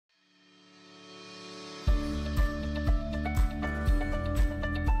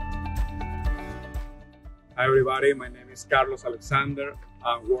Hi everybody, my name is Carlos Alexander.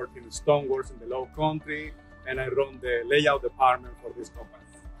 I work in StoneWorks in the Low Country and I run the layout department for this company.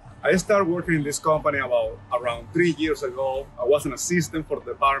 I started working in this company about around 3 years ago. I was an assistant for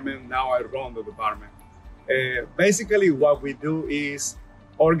the department, now I run the department. Basically what we do is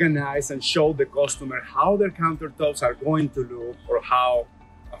organize and show the customer how their countertops are going to look or how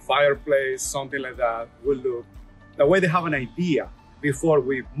a fireplace, something like that will look. That way they have an idea before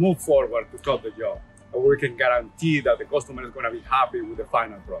we move forward to cut the job. And we can guarantee that the customer is going to be happy with the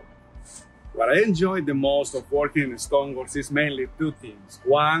final product. What I enjoy the most of working in StoneWorks is mainly two things.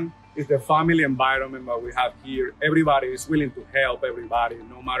 One is the family environment that we have here. Everybody is willing to help everybody,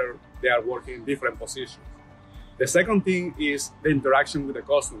 no matter they are working in different positions. The second thing is the interaction with the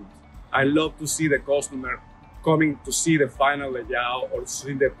customers. I love to see the customer coming to see the final layout or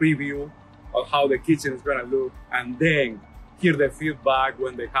see the preview of how the kitchen is going to look, and then hear the feedback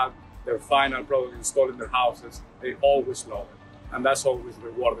when they have their final product installed in their houses. They always love it, and that's always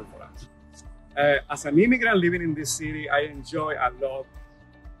rewarding for us. As an immigrant living in this city, I enjoy a lot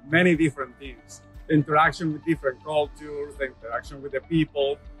many different things. The interaction with different cultures, the interaction with the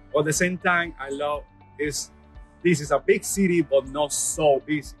people. But at the same time, I love this is a big city, but not so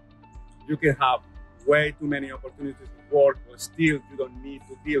busy. You can have way too many opportunities to work, but still you don't need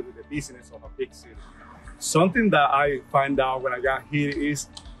to deal with the business of a big city. Something that I find out when I got here is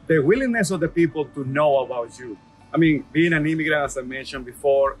the willingness of the people to know about you. I mean, being an immigrant, as I mentioned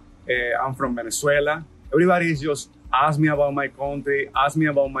before, I'm from Venezuela. Everybody is just ask me about my country, ask me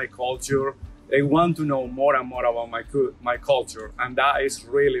about my culture. They want to know more and more about my culture. And that is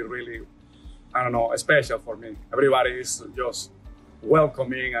really, really, I don't know, special for me. Everybody is just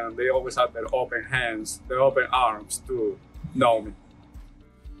welcoming and they always have their open hands, their open arms to know me.